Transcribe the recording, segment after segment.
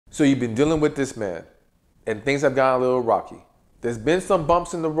So you've been dealing with this man and things have gotten a little rocky. There's been some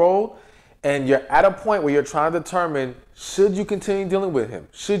bumps in the road and you're at a point where you're trying to determine, should you continue dealing with him?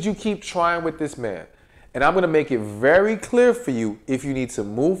 Should you keep trying with this man? And I'm going to make it very clear for you if you need to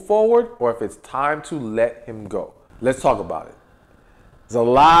move forward or if it's time to let him go. Let's talk about it. There's a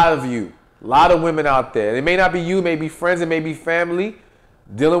lot of you, a lot of women out there. It may not be you, it may be friends, it may be family,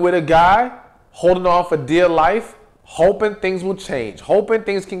 dealing with a guy, holding on for dear life, hoping things will change, hoping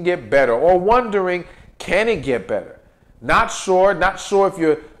things can get better, or wondering, can it get better? Not sure if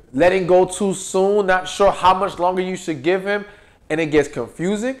you're letting go too soon, not sure how much longer you should give him, and it gets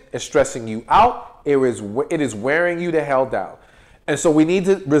confusing, it's stressing you out, it is wearing you the hell down. And so we need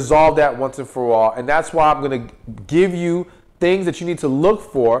to resolve that once and for all, and that's why I'm going to give you things that you need to look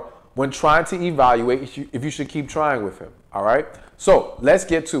for when trying to evaluate if you should keep trying with him, all right? So let's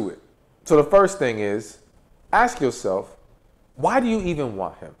get to it. So the first thing is, ask yourself, why do you even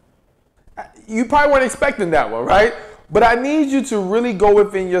want him? You probably weren't expecting that one, right? But I need you to really go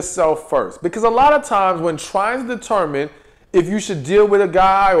within yourself first. Because a lot of times when trying to determine if you should deal with a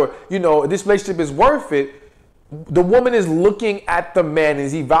guy or, this relationship is worth it, the woman is looking at the man,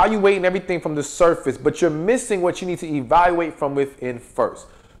 is evaluating everything from the surface, but you're missing what you need to evaluate from within first.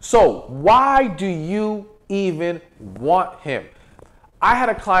 So why do you even want him? I had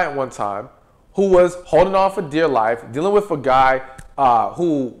a client one time who was holding on for dear life, dealing with a guy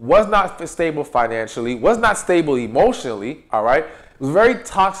who was not stable financially, was not stable emotionally, all right? It was a very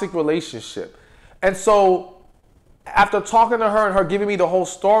toxic relationship. And so after talking to her and her giving me the whole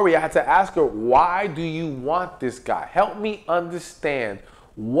story, I had to ask her, why do you want this guy? Help me understand,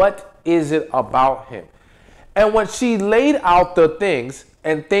 what is it about him? And when she laid out the things,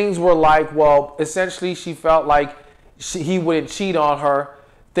 and things were like, well, essentially she felt like he wouldn't cheat on her.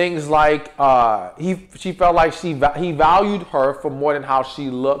 Things like she felt like he valued her for more than how she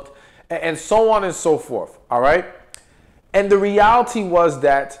looked, and so on and so forth, all right? And the reality was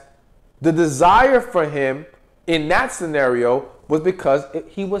that the desire for him in that scenario was because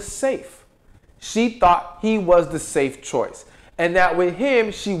he was safe. She thought he was the safe choice, and that with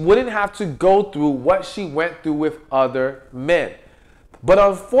him, she wouldn't have to go through what she went through with other men. But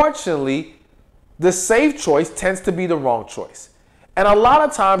unfortunately, the safe choice tends to be the wrong choice. And a lot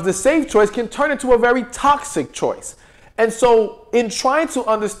of times the safe choice can turn into a very toxic choice. And so in trying to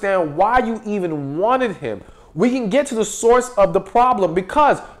understand why you even wanted him, we can get to the source of the problem,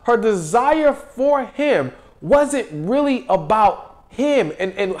 because her desire for him wasn't really about him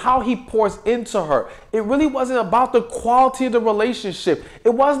and how he pours into her. It really wasn't about the quality of the relationship.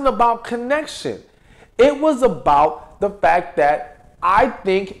 It wasn't about connection. It was about the fact that I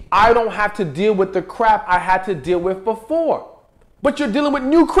think I don't have to deal with the crap I had to deal with before. But you're dealing with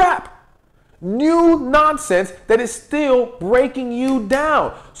new crap, new nonsense that is still breaking you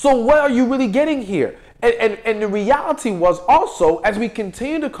down. So what are you really getting here? And the reality was also, as we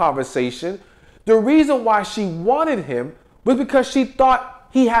continue the conversation, the reason why she wanted him was because she thought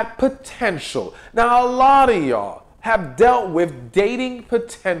he had potential. Now, a lot of y'all have dealt with dating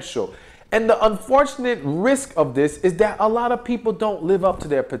potential. And the unfortunate risk of this is that a lot of people don't live up to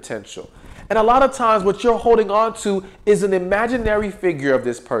their potential. And a lot of times what you're holding on to is an imaginary figure of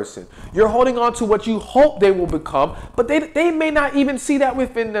this person. You're holding on to what you hope they will become, but they may not even see that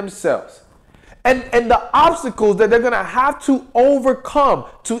within themselves. And the obstacles that they're going to have to overcome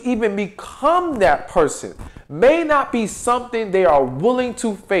to even become that person may not be something they are willing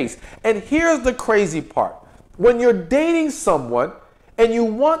to face. And here's the crazy part. When you're dating someone and you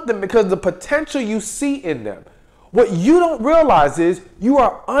want them because of the potential you see in them, what you don't realize is you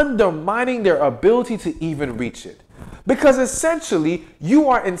are undermining their ability to even reach it. Because essentially, you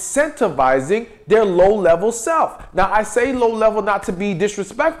are incentivizing their low-level self. Now, I say low-level not to be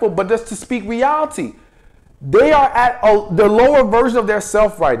disrespectful, but just to speak reality. They are at the lower version of their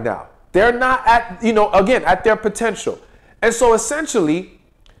self right now. They're not at, again, at their potential. And so essentially,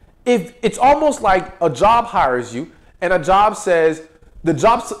 if it's almost like a job hires you and a job says, the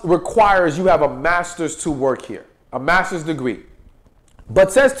job requires you have a master's to work here. A master's degree,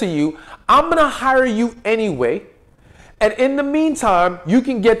 but says to you, I'm going to hire you anyway. And in the meantime, you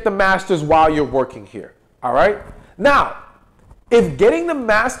can get the master's while you're working here. All right. Now, if getting the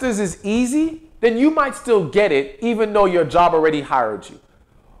master's is easy, then you might still get it, even though your job already hired you.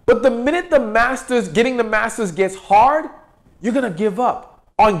 But the minute getting the master's gets hard, you're going to give up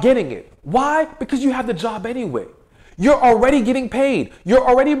on getting it. Why? Because you have the job anyway. You're already getting paid. You're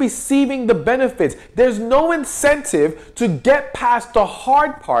already receiving the benefits. There's no incentive to get past the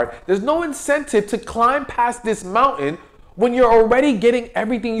hard part. There's no incentive to climb past this mountain when you're already getting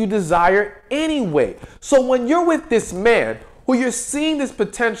everything you desire anyway. So when you're with this man who you're seeing this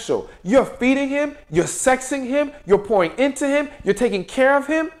potential. You're feeding him, you're sexing him, you're pouring into him, you're taking care of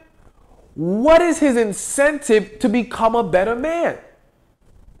him. What is his incentive to become a better man?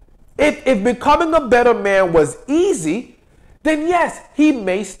 If becoming a better man was easy, then yes, he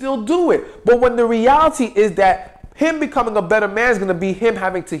may still do it. But when the reality is that him becoming a better man is going to be him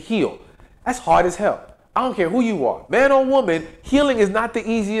having to heal, that's hard as hell. I don't care who you are, man or woman, healing is not the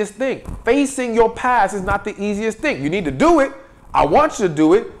easiest thing. Facing your past is not the easiest thing. You need to do it. I want you to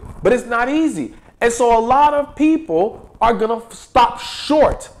do it, but it's not easy. And so a lot of people are going to stop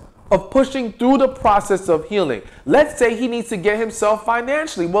short of pushing through the process of healing. Let's say he needs to get himself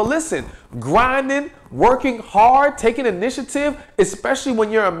financially. Well, listen, grinding, working hard, taking initiative, especially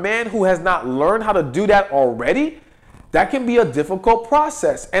when you're a man who has not learned how to do that already, that can be a difficult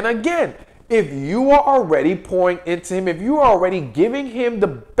process. And again, if you are already pouring into him, if you are already giving him the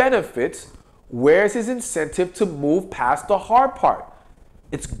benefits, where's his incentive to move past the hard part?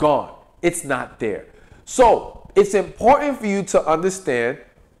 It's gone. It's not there. So it's important for you to understand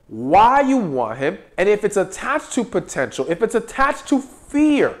why you want him, and if it's attached to potential, if it's attached to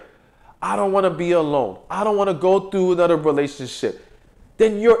fear, I don't want to be alone, I don't want to go through another relationship,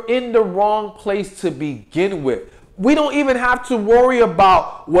 then you're in the wrong place to begin with. We don't even have to worry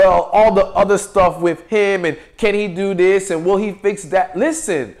about, well, all the other stuff with him and can he do this and will he fix that?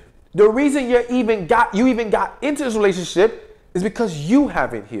 Listen, the reason you even got into this relationship is because you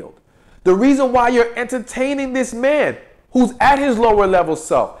haven't healed. The reason why you're entertaining this man who's at his lower level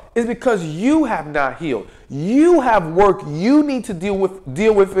self is because you have not healed. You have work you need to deal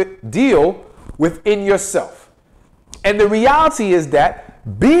within yourself. And the reality is that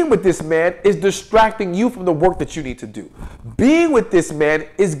being with this man is distracting you from the work that you need to do. Being with this man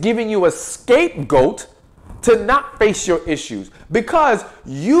is giving you a scapegoat to not face your issues because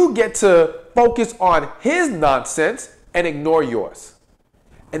you get to focus on his nonsense and ignore yours.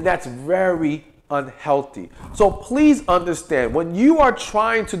 And that's very unhealthy. So please understand, when you are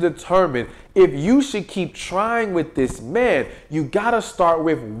trying to determine if you should keep trying with this man, you got to start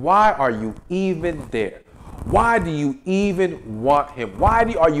with, why are you even there? Why do you even want him?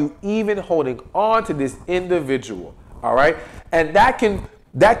 Why are you even holding on to this individual? All right. And that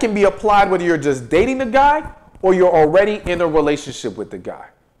can be applied whether you're just dating the guy or you're already in a relationship with the guy.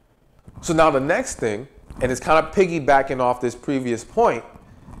 So now the next thing, and it's kind of piggybacking off this previous point,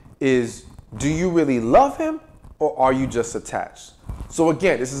 is, do you really love him or are you just attached? So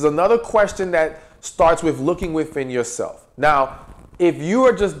again, this is another question that starts with looking within yourself. Now, if you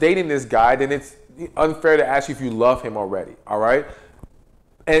are just dating this guy, then it's unfair to ask you if you love him already, all right?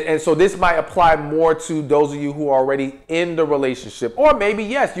 And so this might apply more to those of you who are already in the relationship. Or maybe,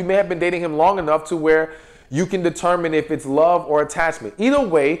 yes, you may have been dating him long enough to where you can determine if it's love or attachment. Either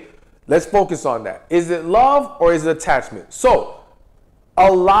way, let's focus on that. Is it love or is it attachment? So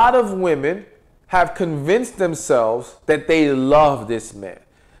a lot of women have convinced themselves that they love this man,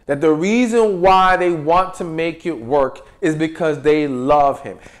 that the reason why they want to make it work is because they love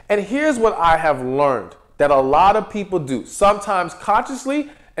him. And here's what I have learned that a lot of people do, sometimes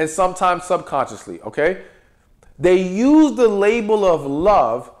consciously and sometimes subconsciously, okay? They use the label of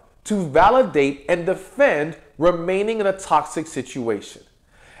love to validate and defend remaining in a toxic situation.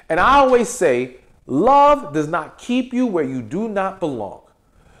 And I always say, love does not keep you where you do not belong.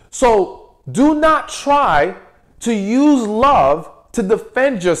 So do not try to use love to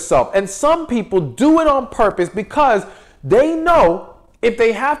defend yourself. And some people do it on purpose because they know if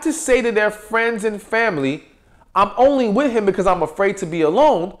they have to say to their friends and family, I'm only with him because I'm afraid to be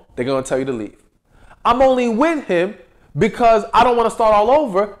alone, they're going to tell you to leave. I'm only with him because I don't want to start all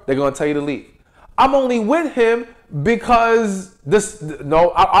over, they're going to tell you to leave. I'm only with him because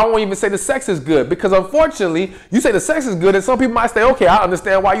I won't even say the sex is good, because unfortunately, you say the sex is good and some people might say, okay, I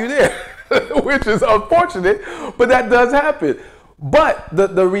understand why you're there, which is unfortunate, but that does happen. But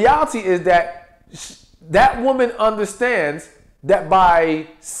the reality is that that woman understands that by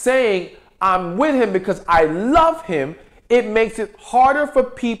saying, I'm with him because I love him, it makes it harder for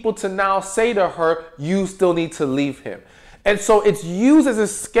people to now say to her, you still need to leave him. And so it's used as a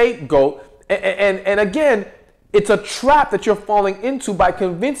scapegoat. And again, it's a trap that you're falling into by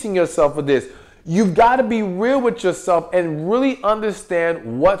convincing yourself of this. You've got to be real with yourself and really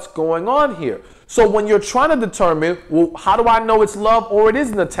understand what's going on here. So when you're trying to determine, well, how do I know it's love or it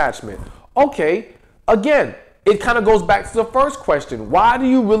is an attachment? Okay, again, it kind of goes back to the first question. Why do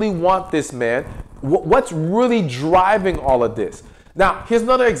you really want this man? What's really driving all of this? Now, here's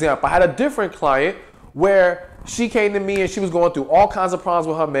another example. I had a different client where she came to me and she was going through all kinds of problems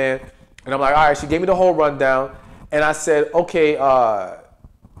with her man. And I'm like, all right, she gave me the whole rundown. And I said, okay,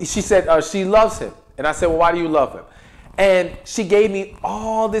 she said she loves him. And I said, well, why do you love him? And she gave me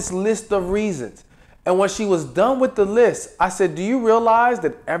all this list of reasons. And when she was done with the list, I said, do you realize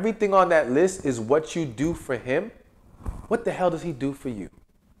that everything on that list is what you do for him? What the hell does he do for you?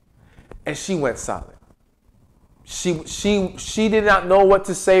 And she went silent. She did not know what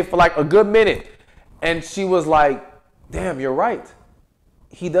to say for like a good minute. And she was like, damn, you're right.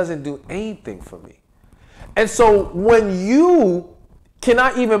 He doesn't do anything for me. And so when you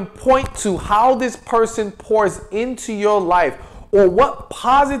cannot even point to how this person pours into your life or what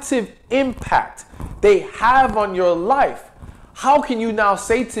positive impact they have on your life, how can you now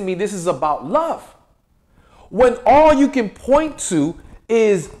say to me this is about love? When all you can point to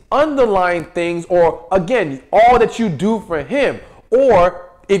is underlying things, or again, all that you do for him.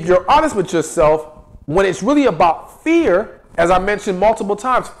 Or if you're honest with yourself, when it's really about fear, as I mentioned multiple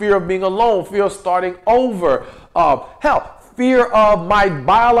times, fear of being alone, fear of starting over, hell, fear of my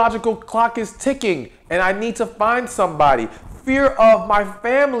biological clock is ticking and I need to find somebody. Fear of my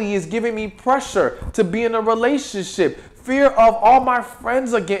family is giving me pressure to be in a relationship. Fear of all my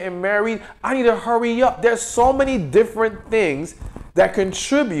friends are getting married. I need to hurry up. There's so many different things that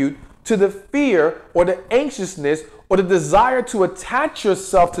contribute to the fear or the anxiousness or the desire to attach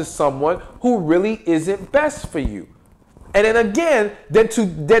yourself to someone who really isn't best for you. And then again, then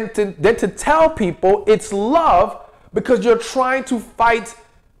to tell people it's love because you're trying to fight.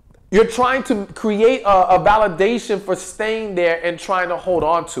 You're trying to create a validation for staying there and trying to hold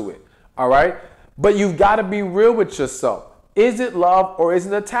on to it. All right. But you've got to be real with yourself. Is it love or is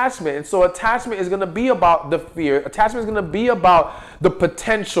it attachment? And so attachment is going to be about the fear. Attachment is going to be about the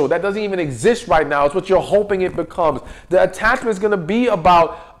potential that doesn't even exist right now. It's what you're hoping it becomes. The attachment is going to be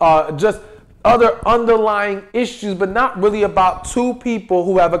about just other underlying issues, but not really about two people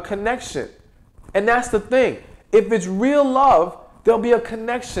who have a connection. And that's the thing. If it's real love, there'll be a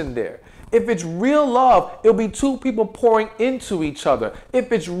connection there. If it's real love, it'll be two people pouring into each other.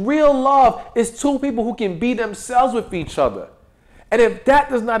 If it's real love, it's two people who can be themselves with each other. And if that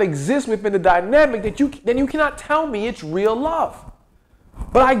does not exist within the dynamic, then you cannot tell me it's real love.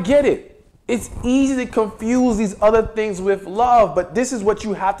 But I get it. It's easy to confuse these other things with love, but this is what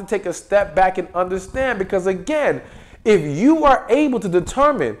you have to take a step back and understand. Because again, if you are able to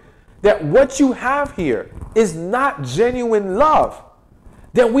determine that what you have here is not genuine love,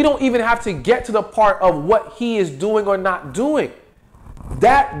 then we don't even have to get to the part of what he is doing or not doing.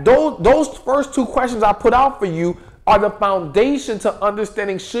 Those first two questions I put out for you are the foundation to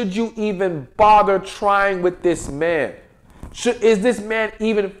understanding, should you even bother trying with this man? Is this man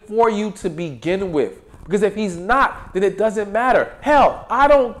even for you to begin with? Because if he's not, then it doesn't matter. Hell, I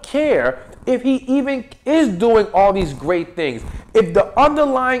don't care if he even is doing all these great things. If the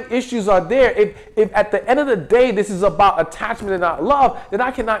underlying issues are there, if at the end of the day this is about attachment and not love, then I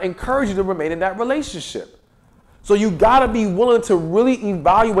cannot encourage you to remain in that relationship. So you gotta be willing to really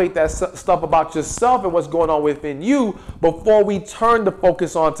evaluate that stuff about yourself and what's going on within you before we turn the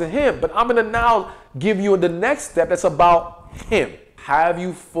focus onto him. But I'm gonna now give you the next step that's about him. Have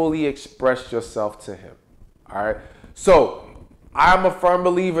you fully expressed yourself to him? All right. So I'm a firm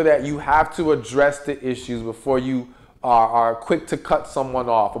believer that you have to address the issues before you are quick to cut someone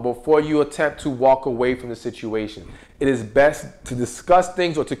off or before you attempt to walk away from the situation. It is best to discuss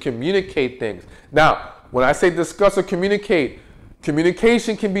things or to communicate things. Now, when I say discuss or communicate,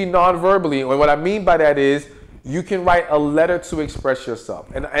 communication can be non-verbally. And what I mean by that is you can write a letter to express yourself.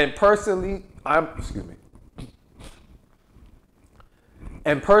 And personally, I'm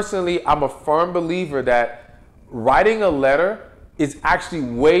a firm believer that writing a letter is actually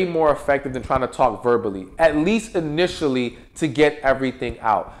way more effective than trying to talk verbally, at least initially, to get everything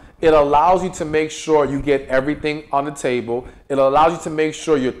out. It allows you to make sure you get everything on the table. It allows you to make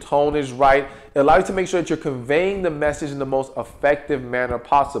sure your tone is right. It allows you to make sure that you're conveying the message in the most effective manner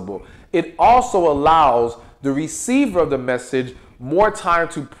possible. It also allows the receiver of the message more time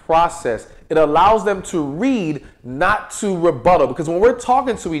to process. It allows them to read, not to rebuttal. Because when we're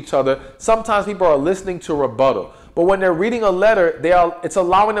talking to each other, sometimes people are listening to rebuttal. But when they're reading a letter, it's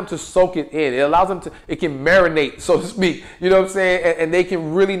allowing them to soak it in. It allows them to, it can marinate, so to speak. You know what I'm saying? And they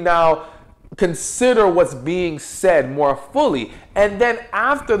can really now consider what's being said more fully. And then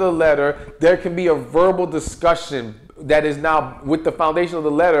after the letter, there can be a verbal discussion that is now, with the foundation of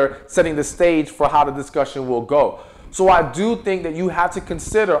the letter, setting the stage for how the discussion will go. So I do think that you have to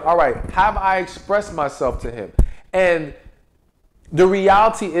consider, all right, have I expressed myself to him? And the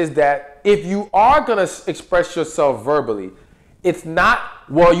reality is that if you are going to express yourself verbally, it's not,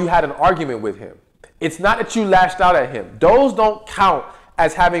 well, you had an argument with him. It's not that you lashed out at him. Those don't count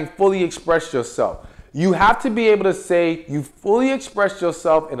as having fully expressed yourself. You have to be able to say you fully expressed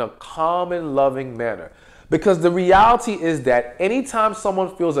yourself in a calm and loving manner. Because the reality is that anytime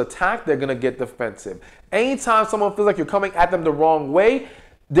someone feels attacked, they're going to get defensive. Anytime someone feels like you're coming at them the wrong way,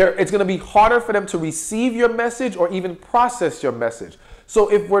 it's going to be harder for them to receive your message or even process your message.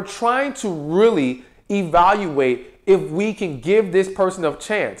 So if we're trying to really evaluate if we can give this person a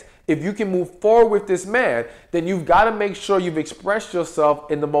chance, if you can move forward with this man, then you've got to make sure you've expressed yourself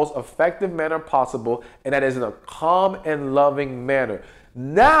in the most effective manner possible, and that is in a calm and loving manner.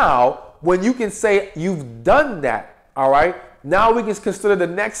 Now, when you can say you've done that, all right, now we can consider the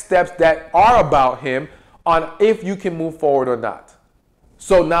next steps that are about him on if you can move forward or not.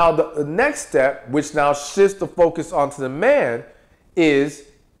 So now the next step, which now shifts the focus onto the man, is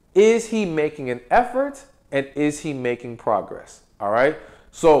he making an effort and is he making progress? All right.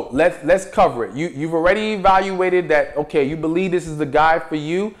 So let's cover it. You've already evaluated that, okay, you believe this is the guy for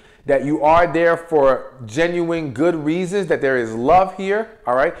you, that you are there for genuine good reasons, that there is love here.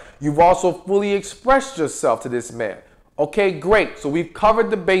 All right. You've also fully expressed yourself to this man. Okay, great. So we've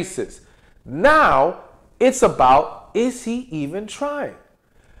covered the bases. Now it's about, is he even trying?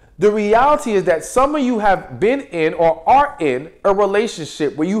 The reality is that some of you have been in or are in a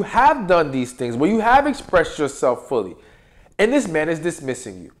relationship where you have done these things, where you have expressed yourself fully, and this man is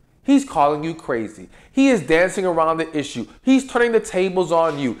dismissing you. He's calling you crazy. He is dancing around the issue. He's turning the tables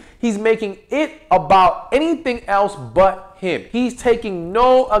on you. He's making it about anything else but him. He's taking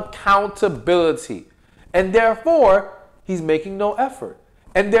no accountability, and therefore, he's making no effort,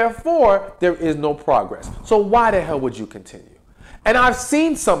 and therefore, there is no progress. So why the hell would you continue? And I've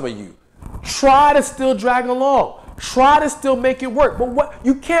seen some of you try to still drag along, try to still make it work. But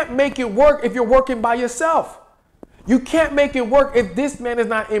you can't make it work if you're working by yourself. You can't make it work if this man is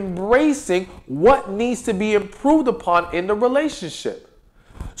not embracing what needs to be improved upon in the relationship.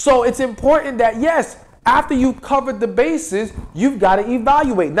 So it's important that, yes, after you've covered the bases, you've got to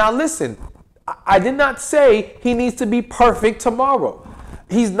evaluate. Now listen, I did not say he needs to be perfect tomorrow.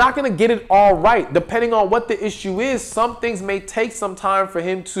 He's not going to get it all right. Depending on what the issue is, some things may take some time for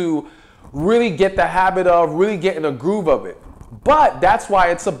him to really get the habit of, really get in a groove of it. But that's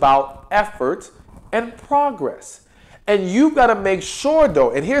why it's about effort and progress. And you've got to make sure,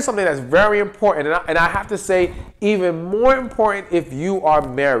 though, and here's something that's very important, and I have to say even more important if you are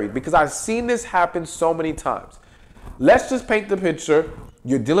married, because I've seen this happen so many times. Let's just paint the picture.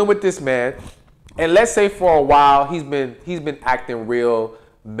 You're dealing with this man, and let's say for a while he's been acting real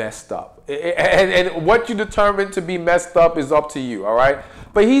messed up. And what you determine to be messed up is up to you, all right?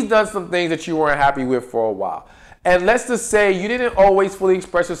 But he's done some things that you weren't happy with for a while. And let's just say you didn't always fully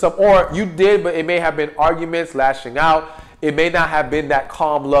express yourself, or you did, but it may have been arguments, lashing out. It may not have been that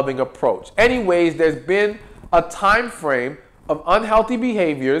calm, loving approach. Anyways, there's been a time frame of unhealthy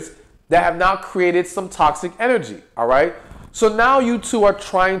behaviors that have now created some toxic energy, all right? So now you two are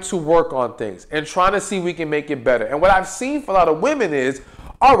trying to work on things and trying to see if we can make it better. And what I've seen for a lot of women is,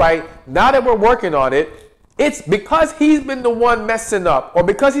 all right, now that we're working on it, it's because he's been the one messing up, or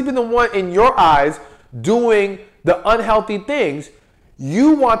because he's been the one in your eyes doing the unhealthy things,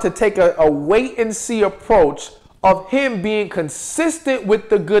 you want to take a wait and see approach of him being consistent with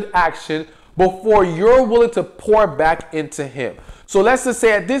the good action before you're willing to pour back into him. So let's just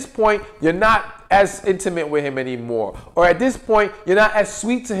say at this point, you're not as intimate with him anymore. Or at this point, you're not as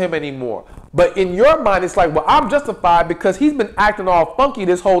sweet to him anymore. But in your mind, it's like, well, I'm justified because he's been acting all funky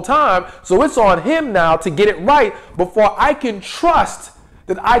this whole time. So it's on him now to get it right before I can trust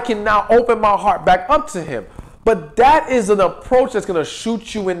that I can now open my heart back up to him. But that is an approach that's going to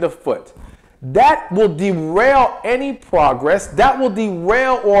shoot you in the foot. That will derail any progress. That will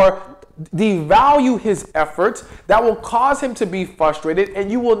derail or devalue his efforts. That will cause him to be frustrated,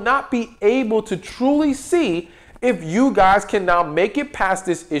 and you will not be able to truly see if you guys can now make it past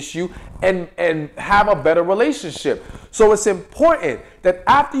this issue and have a better relationship. So it's important that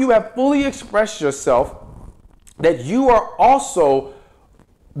after you have fully expressed yourself, that you are also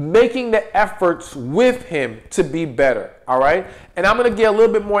making the efforts with him to be better, all right? And I'm going to get a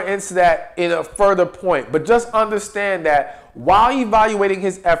little bit more into that in a further point, but just understand that while evaluating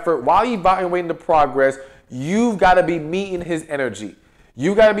his effort, while evaluating the progress, you've got to be meeting his energy.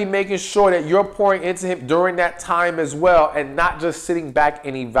 You got to be making sure that you're pouring into him during that time as well, and not just sitting back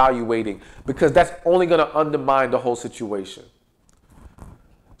and evaluating, because that's only going to undermine the whole situation.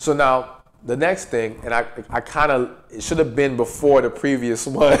 So now, the next thing, and I kind of, it should have been before the previous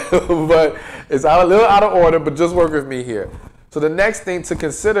one, but it's a little out of order, but just work with me here. So the next thing to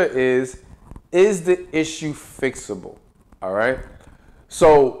consider is the issue fixable? All right?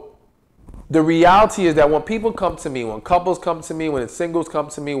 So the reality is that when people come to me, when couples come to me, when singles come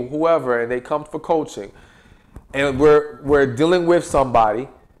to me, whoever, and they come for coaching, and we're dealing with somebody,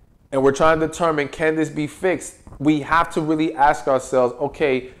 and we're trying to determine, can this be fixed? We have to really ask ourselves,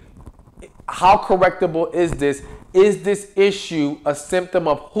 okay, how correctable is this? Is this issue a symptom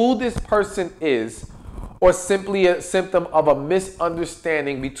of who this person is, or simply a symptom of a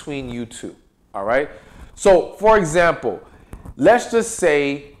misunderstanding between you two? All right. So, for example, let's just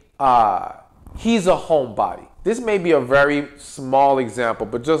say he's a homebody. This may be a very small example,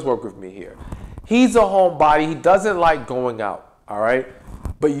 but just work with me here. He's a homebody. He doesn't like going out. All right.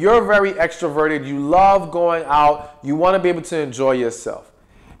 But you're very extroverted. You love going out. You want to be able to enjoy yourself.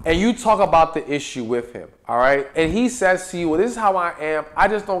 And you talk about the issue with him, all right? And he says to you, well, this is how I am. I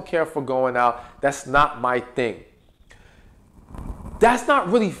just don't care for going out. That's not my thing. That's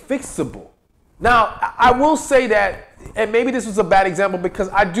not really fixable. Now, I will say that, and maybe this was a bad example, because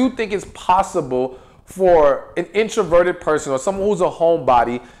I do think it's possible for an introverted person or someone who's a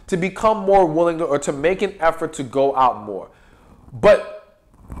homebody to become more willing to, or to make an effort to go out more. But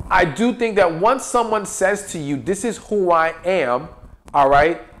I do think that once someone says to you, this is who I am, all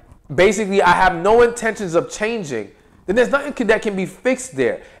right, basically, I have no intentions of changing, then there's nothing that can be fixed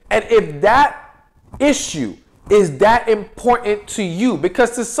there. And if that issue is that important to you,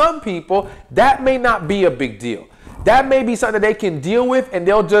 because to some people, that may not be a big deal. That may be something that they can deal with, and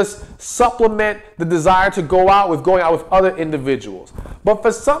they'll just supplement the desire to go out with going out with other individuals. But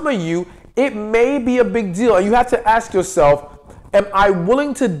for some of you, it may be a big deal. And you have to ask yourself, am I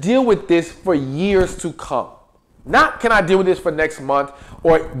willing to deal with this for years to come? Not, can I deal with this for next month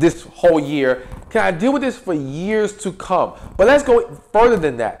or this whole year? Can I deal with this for years to come? But let's go further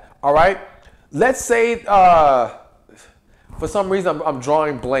than that, all right? Let's say, for some reason, I'm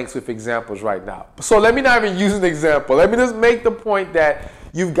drawing blanks with examples right now. So let me not even use an example. Let me just make the point that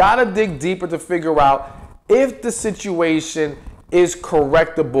you've got to dig deeper to figure out if the situation is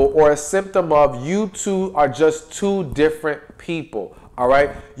correctable or a symptom of you two are just two different people, all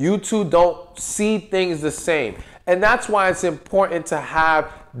right? You two don't see things the same. And that's why it's important to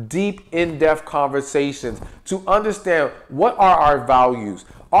have deep, in-depth conversations to understand, what are our values?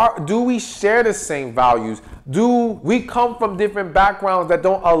 Do we share the same values? Do we come from different backgrounds that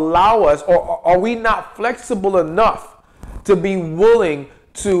don't allow us, or are we not flexible enough to be willing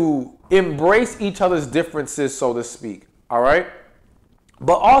to embrace each other's differences, so to speak, all right?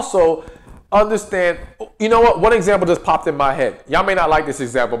 But also understand, you know what? One example just popped in my head. Y'all may not like this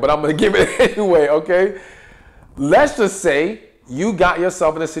example, but I'm going to give it anyway, okay? Let's just say you got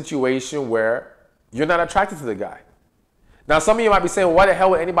yourself in a situation where you're not attracted to the guy. Now, some of you might be saying, well, why the hell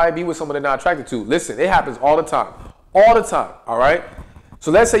would anybody be with someone they're not attracted to? Listen, it happens all the time. All the time, all right? So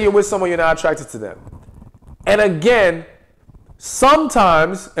let's say you're with someone you're not attracted to them. And again,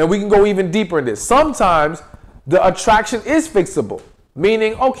 sometimes, and we can go even deeper in this, sometimes the attraction is fixable.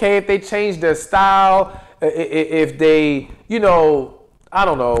 Meaning, okay, if they change their style, if they, you know, I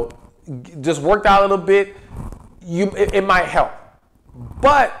don't know, just worked out a little bit, it might help.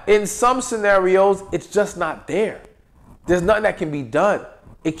 But in some scenarios, it's just not there. There's nothing that can be done.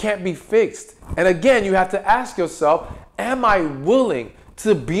 It can't be fixed. And again, you have to ask yourself, am I willing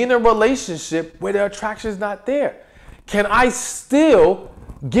to be in a relationship where the attraction is not there? Can I still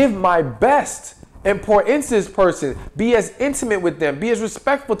give my best and pour into this person, be as intimate with them, be as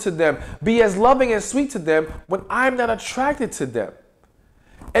respectful to them, be as loving and sweet to them when I'm not attracted to them?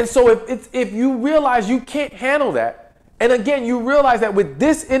 And so if you realize you can't handle that, and again, you realize that with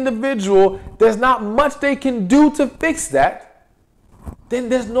this individual, there's not much they can do to fix that, then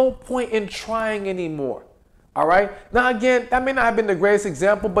there's no point in trying anymore. All right? Now, again, that may not have been the greatest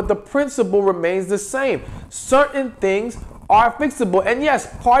example, but the principle remains the same. Certain things are fixable. And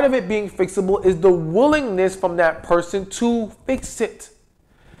yes, part of it being fixable is the willingness from that person to fix it.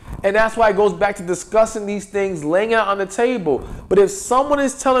 And that's why it goes back to discussing these things, laying it out on the table. But if someone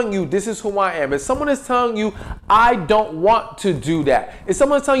is telling you, this is who I am, if someone is telling you, I don't want to do that, if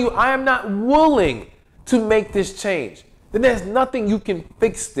someone is telling you, I am not willing to make this change, then there's nothing you can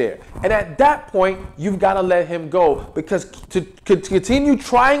fix there. And at that point, you've got to let him go, because to continue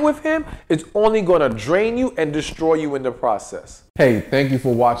trying with him is only going to drain you and destroy you in the process. Hey, thank you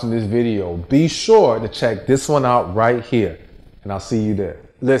for watching this video. Be sure to check this one out right here, and I'll see you there.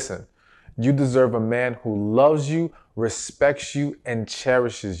 Listen, you deserve a man who loves you, respects you, and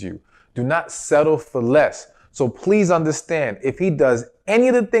cherishes you. Do not settle for less. So please understand, if he does any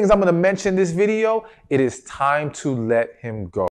of the things I'm going to mention in this video, it is time to let him go.